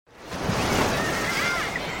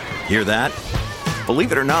Hear that?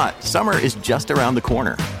 Believe it or not, summer is just around the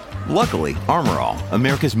corner. Luckily, Armor All,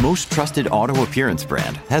 America's most trusted auto appearance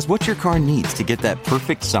brand, has what your car needs to get that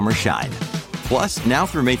perfect summer shine. Plus, now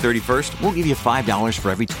through May 31st, we'll give you $5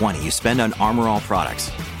 for every $20 you spend on Armor All products.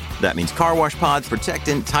 That means car wash pods,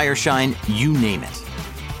 protectant, tire shine, you name it.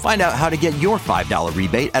 Find out how to get your $5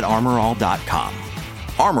 rebate at armorall.com.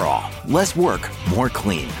 Armor All, less work, more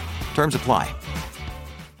clean. Terms apply.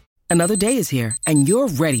 Another day is here, and you're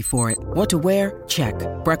ready for it. What to wear? Check.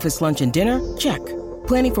 Breakfast, lunch, and dinner? Check.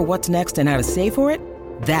 Planning for what's next and how to save for it?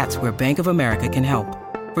 That's where Bank of America can help.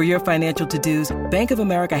 For your financial to-dos, Bank of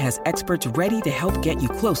America has experts ready to help get you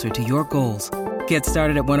closer to your goals. Get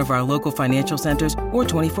started at one of our local financial centers or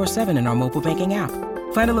 24/7 in our mobile banking app.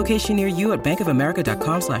 Find a location near you at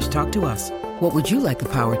bankofamerica.com/talktous. What would you like the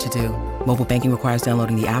power to do? Mobile banking requires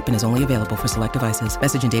downloading the app and is only available for select devices.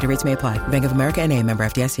 Message and data rates may apply. Bank of America N.A., member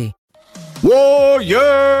FDIC.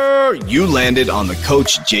 Warrior! You landed on the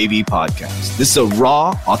Coach JV podcast. This is a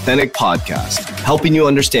raw, authentic podcast helping you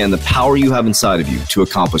understand the power you have inside of you to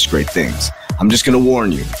accomplish great things. I'm just going to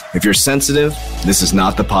warn you, if you're sensitive, this is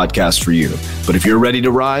not the podcast for you. But if you're ready to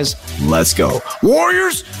rise, let's go.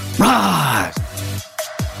 Warriors, rise!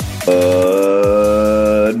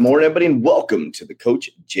 Good morning, everybody, and welcome to the Coach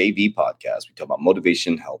JV podcast. We talk about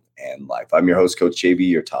motivation, health, and life. I'm your host, Coach JV,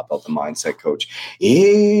 your top health and mindset coach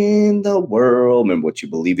in the world. Remember, what you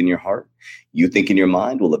believe in your heart, you think in your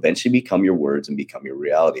mind will eventually become your words and become your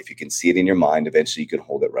reality. If you can see it in your mind, eventually you can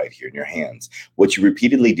hold it right here in your hands. What you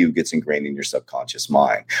repeatedly do gets ingrained in your subconscious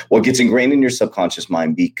mind. What gets ingrained in your subconscious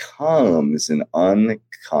mind becomes an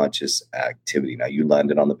unconscious activity. Now, you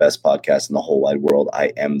landed on the best podcast in the whole wide world.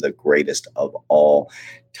 I am the greatest of all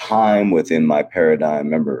time within my paradigm.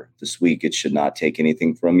 Remember, this week, it should not take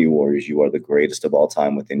anything from you, warriors. You are the greatest of all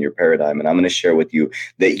time within your paradigm. And I'm going to share with you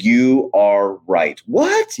that you are right.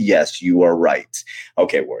 What? Yes, you are right.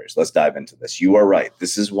 Okay, warriors, let's dive into this. You are right.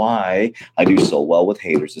 This is why I do so well with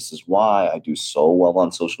haters. This is why I do so well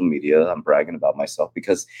on social media. I'm bragging about myself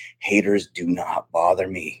because haters do not bother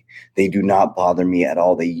me. They do not bother me at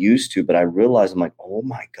all. They used to, but I realized, I'm like, oh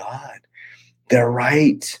my God, they're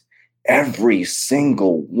right. Every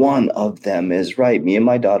single one of them is right. Me and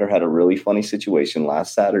my daughter had a really funny situation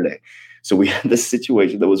last Saturday. So we had this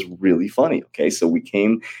situation that was really funny. Okay, so we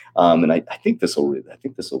came, and I think this will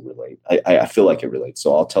relate. I feel like it relates.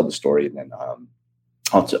 So I'll tell the story and then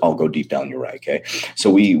I'll go deep down. You're right. Okay. So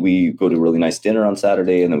we go to a really nice dinner on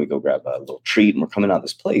Saturday, and then we go grab a little treat, and we're coming out of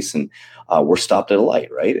this place, and we're stopped at a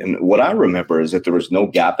light. Right. And what I remember is that there was no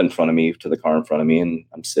gap in front of me to the car in front of me. And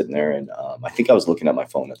I'm sitting there, and I think I was looking at my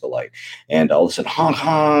phone at the light, and all of a sudden, honk,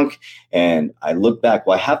 honk. And I look back.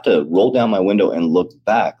 Well, I have to roll down my window and look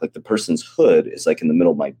back. Like the person's hood is like in the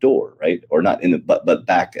middle of my door. Right. Or not in the, but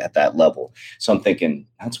back at that level. So I'm thinking,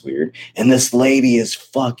 that's weird. And this lady is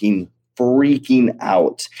fucking freaking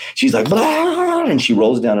out. She's like, blah, and she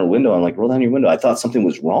rolls down her window. I'm like, roll down your window. I thought something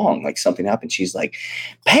was wrong. Like something happened. She's like,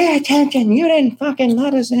 pay attention. You didn't fucking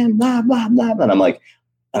let us in, blah, blah, blah. And I'm like,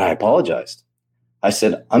 and I apologized. I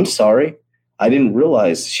said, I'm sorry. I didn't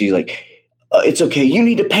realize. She's like, it's okay. You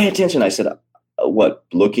need to pay attention. I said, what,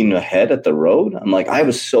 looking ahead at the road? I'm like, I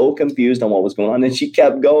was so confused on what was going on. And she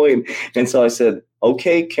kept going. And so I said,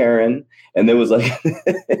 okay, Karen. And there was like,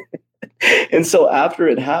 and so after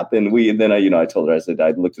it happened, I told her, I said,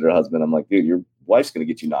 I looked at her husband. I'm like, dude, your wife's going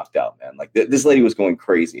to get you knocked out, man. Like this lady was going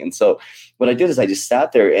crazy. And so what I did is I just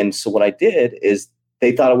sat there. And so what I did is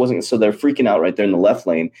they thought I wasn't. So they're freaking out right there in the left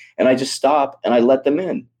lane. And I just stopped and I let them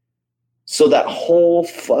in. So that whole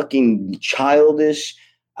fucking childish,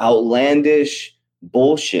 outlandish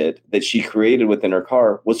bullshit that she created within her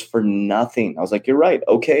car was for nothing. I was like, you're right.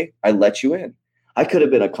 Okay. I let you in. I could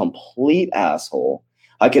have been a complete asshole.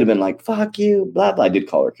 I could have been like, fuck you, blah, blah. I did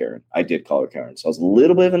call her Karen. So I was a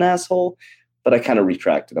little bit of an asshole, but I kind of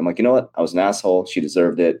retracted. I'm like, you know what? I was an asshole. She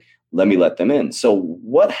deserved it. Let me let them in. So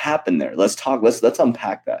what happened there? Let's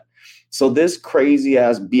unpack that. So this crazy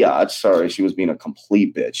ass biatch, sorry, she was being a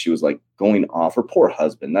complete bitch. She was like going off. Her poor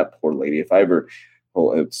husband, that poor lady.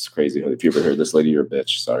 It's crazy. If you ever heard this lady, you're a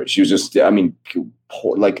bitch. Sorry. She was just,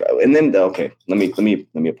 poor, like, and then, okay, let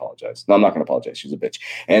me apologize. No, I'm not going to apologize. She's a bitch.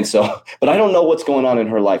 And so, but I don't know what's going on in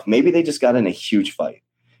her life. Maybe they just got in a huge fight.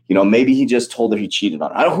 Maybe he just told her he cheated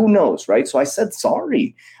on her. Who knows, right? So I said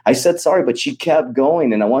sorry, but she kept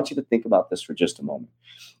going. And I want you to think about this for just a moment.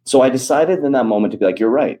 So I decided in that moment to be like, you're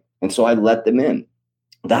right. And so I let them in.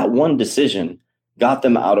 That one decision got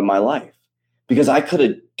them out of my life because I could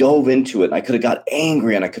have dove into it. And I could have got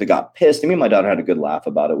angry and I could have got pissed. Me and my daughter had a good laugh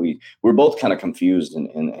about it. We were both kind of confused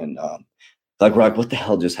and Like, we're like, what the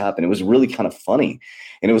hell just happened? It was really kind of funny.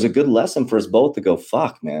 And it was a good lesson for us both to go,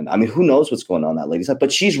 fuck, man. I mean, who knows what's going on in that lady's life?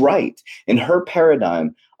 But she's right. In her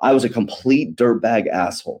paradigm, I was a complete dirtbag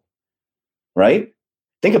asshole, right?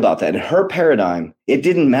 Think about that. In her paradigm, it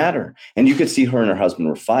didn't matter. And you could see her and her husband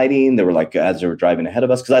were fighting. They were like, as they were driving ahead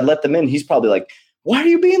of us, because I let them in. He's probably like, why are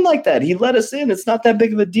you being like that? He let us in. It's not that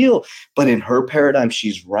big of a deal. But in her paradigm,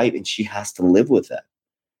 she's right. And she has to live with that.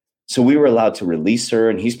 So we were allowed to release her.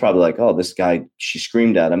 And he's probably like, oh, this guy, she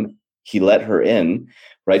screamed at him. He let her in.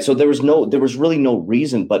 Right. So there was really no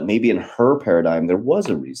reason, but maybe in her paradigm, there was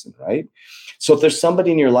a reason. Right. So if there's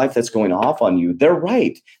somebody in your life that's going off on you, they're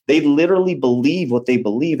right. They literally believe what they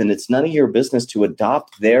believe. And it's none of your business to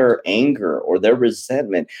adopt their anger or their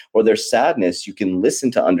resentment or their sadness. You can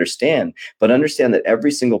listen to understand, but understand that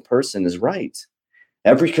every single person is right.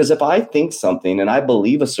 Because if I think something and I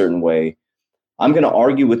believe a certain way, I'm going to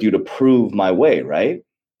argue with you to prove my way, right?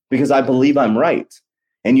 Because I believe I'm right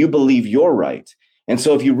and you believe you're right. And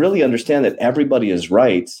so if you really understand that everybody is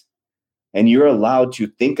right and you're allowed to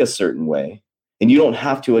think a certain way, and you don't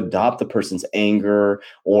have to adopt the person's anger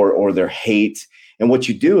or their hate. And what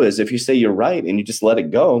you do is if you say you're right and you just let it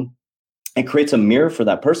go, it creates a mirror for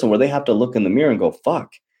that person where they have to look in the mirror and go,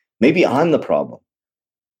 fuck, maybe I'm the problem.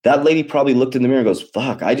 That lady probably looked in the mirror and goes,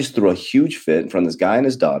 fuck, I just threw a huge fit in front of this guy and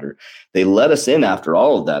his daughter. They let us in after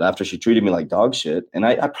all of that, after she treated me like dog shit. And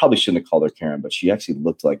I probably shouldn't have called her Karen, but she actually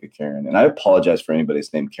looked like a Karen. And I apologize for anybody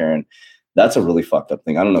that's named Karen. That's a really fucked up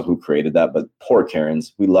thing. I don't know who created that, but poor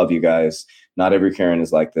Karens. We love you guys. Not every Karen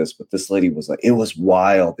is like this, but this lady was like, it was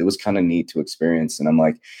wild. It was kind of neat to experience. And I'm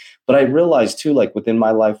like, but I realized too, like within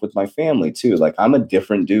my life with my family too, like I'm a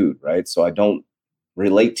different dude, right? So I don't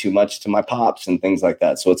relate too much to my pops and things like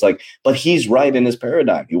that. So it's like, but he's right in his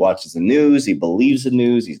paradigm. He watches the news. He believes the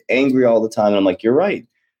news. He's angry all the time. And I'm like, you're right.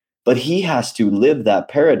 But he has to live that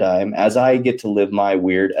paradigm as I get to live my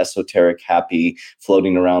weird, esoteric, happy,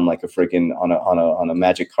 floating around like a freaking on a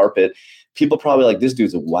magic carpet. People probably like, this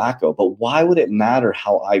dude's a wacko. But why would it matter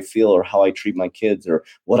how I feel or how I treat my kids or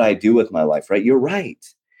what I do with my life, right? You're right.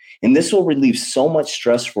 And this will relieve so much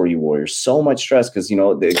stress for you, warriors, so much stress. Because, you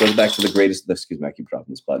know, it goes back to the greatest, excuse me, I keep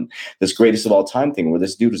dropping this button, this greatest of all time thing where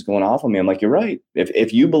this dude is going off on me. I'm like, you're right.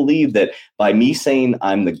 If you believe that by me saying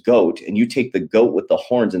I'm the goat and you take the goat with the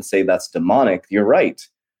horns and say that's demonic, you're right.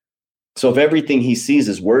 So if everything he sees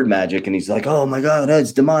is word magic and he's like, oh my God,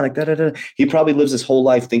 it's demonic, da, da, da. He probably lives his whole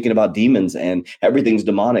life thinking about demons and everything's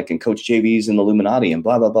demonic and Coach JV's in the Illuminati and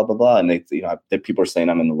blah, blah, blah, blah, blah. And people are saying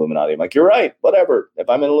I'm in the Illuminati. I'm like, you're right, whatever. If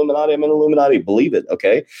I'm in Illuminati, I'm in Illuminati. Believe it,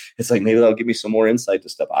 okay? It's like, maybe that'll give me some more insight to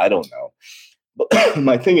stuff. I don't know. But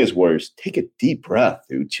my thing is, warriors, take a deep breath,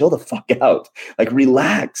 dude. Chill the fuck out. Like,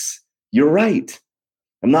 relax. You're right.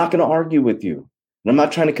 I'm not going to argue with you. And I'm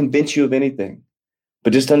not trying to convince you of anything.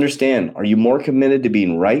 But just understand, are you more committed to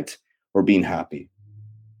being right or being happy?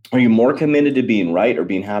 Are you more committed to being right or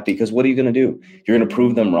being happy? Because what are you going to do? You're going to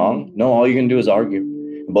prove them wrong? No, all you're going to do is argue.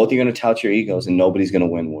 And both are going to tout your egos and nobody's going to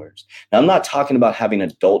win wars. Now, I'm not talking about having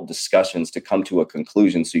adult discussions to come to a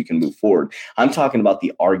conclusion so you can move forward. I'm talking about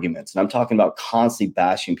the arguments, and I'm talking about constantly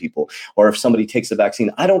bashing people. Or if somebody takes the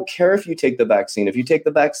vaccine, I don't care if you take the vaccine. If you take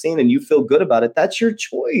the vaccine and you feel good about it, that's your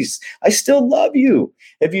choice. I still love you.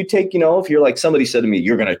 If you take, if you're like, somebody said to me,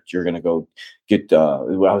 you're going to go get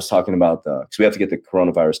what I was talking about, because we have to get the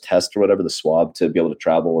coronavirus test or whatever, the swab to be able to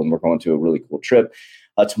travel. And we're going to a really cool trip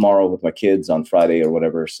tomorrow with my kids on Friday or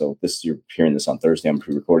whatever. So you're hearing this on Thursday. I'm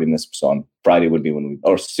pre-recording this. So on Friday would be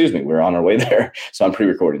we're on our way there. So I'm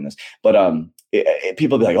pre-recording this. But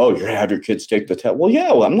people be like, oh, you're going to have your kids take the test. Well,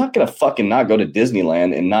 yeah, I'm not going to fucking not go to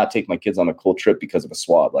Disneyland and not take my kids on a cool trip because of a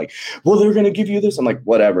swab. Like, well, they're going to give you this. I'm like,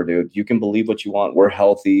 whatever, dude. You can believe what you want. We're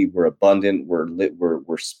healthy. We're abundant.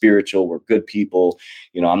 We're spiritual. We're good people.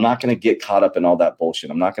 I'm not going to get caught up in all that bullshit.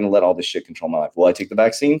 I'm not going to let all this shit control my life. Will I take the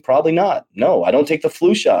vaccine? Probably not. No, I don't take the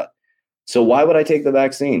flu shot. So why would I take the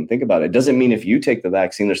vaccine? Think about it. It doesn't mean if you take the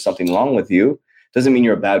vaccine, there's something wrong with you. It doesn't mean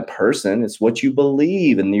you're a bad person. It's what you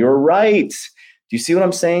believe, and you're right. Do you see what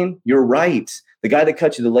I'm saying? You're right. The guy that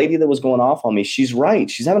cut you, the lady that was going off on me, she's right.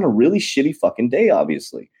 She's having a really shitty fucking day,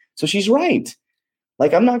 obviously. So she's right.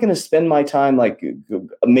 Like, I'm not going to spend my time like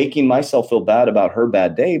making myself feel bad about her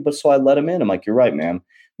bad day, but so I let him in. I'm like, you're right, man.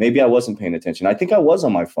 Maybe I wasn't paying attention. I think I was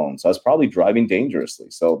on my phone. So I was probably driving dangerously.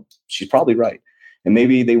 So she's probably right. And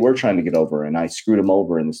maybe they were trying to get over and I screwed him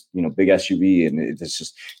over in this, big SUV. And it's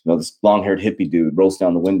just, this long haired hippie dude rolls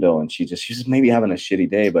down the window and she's just maybe having a shitty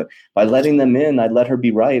day. But by letting them in, I'd let her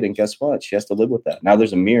be right. And guess what? She has to live with that. Now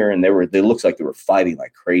there's a mirror and they looks like they were fighting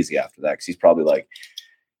like crazy after that. Cause he's probably like,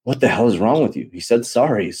 what the hell is wrong with you? He said,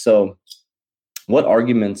 sorry. So what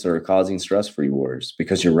arguments are causing stress for you, warriors?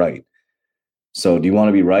 Because you're right. So do you want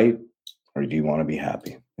to be right or do you want to be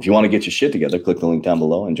happy? If you want to get your shit together, click the link down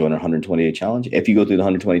below and join our 120-day challenge. If you go through the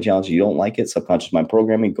 120 challenge, you don't like it, subconscious mind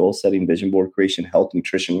programming, goal setting, vision board creation, health,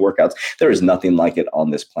 nutrition, workouts, there is nothing like it on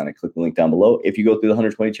this planet. Click the link down below. If you go through the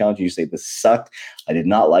 120 challenge and you say, this sucked, I did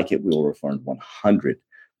not like it, we will refund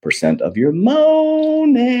 100% of your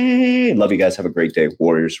money. Love you guys. Have a great day.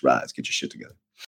 Warriors rise. Get your shit together.